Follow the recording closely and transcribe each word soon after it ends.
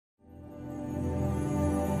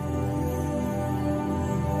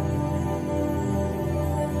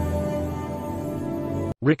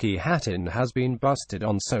Ricky Hatton has been busted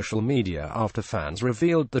on social media after fans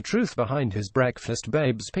revealed the truth behind his breakfast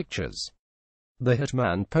babes pictures. The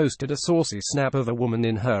hitman posted a saucy snap of a woman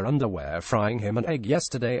in her underwear frying him an egg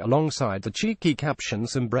yesterday alongside the cheeky caption,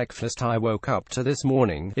 "Some breakfast I woke up to this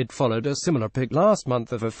morning." It followed a similar pic last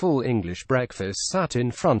month of a full English breakfast sat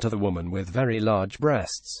in front of a woman with very large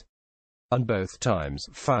breasts. And both times,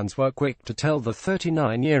 fans were quick to tell the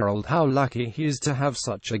 39-year-old how lucky he is to have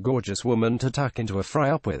such a gorgeous woman to tuck into a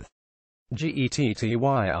fry-up with.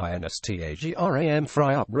 GETTYINSTAGRAM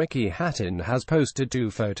fry-up. Ricky Hatton has posted 2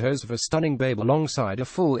 photos of a stunning babe alongside a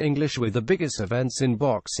full English with the biggest events in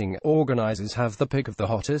boxing. Organizers have the pick of the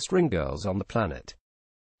hottest ring girls on the planet.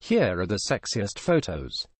 Here are the sexiest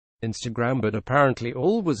photos. Instagram. But apparently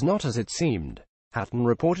all was not as it seemed. Hatton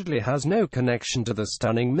reportedly has no connection to the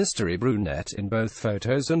stunning mystery brunette in both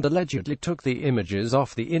photos and allegedly took the images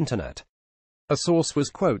off the internet. A source was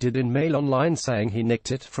quoted in Mail Online saying he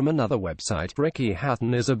nicked it from another website. Ricky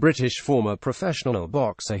Hatton is a British former professional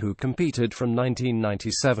boxer who competed from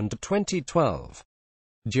 1997 to 2012.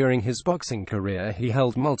 During his boxing career he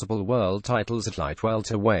held multiple world titles at light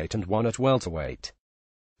welterweight and one at welterweight.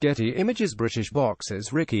 Getty Images. British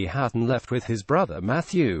boxers. Ricky Hatton left with his brother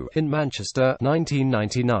Matthew in Manchester,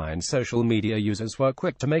 1999. Social media users were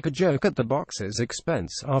quick to make a joke at the boxer's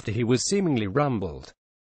expense after he was seemingly rumbled.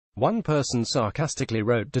 One person sarcastically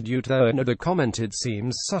wrote, "Did you?" Another commented,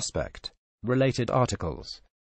 "Seems suspect." Related articles.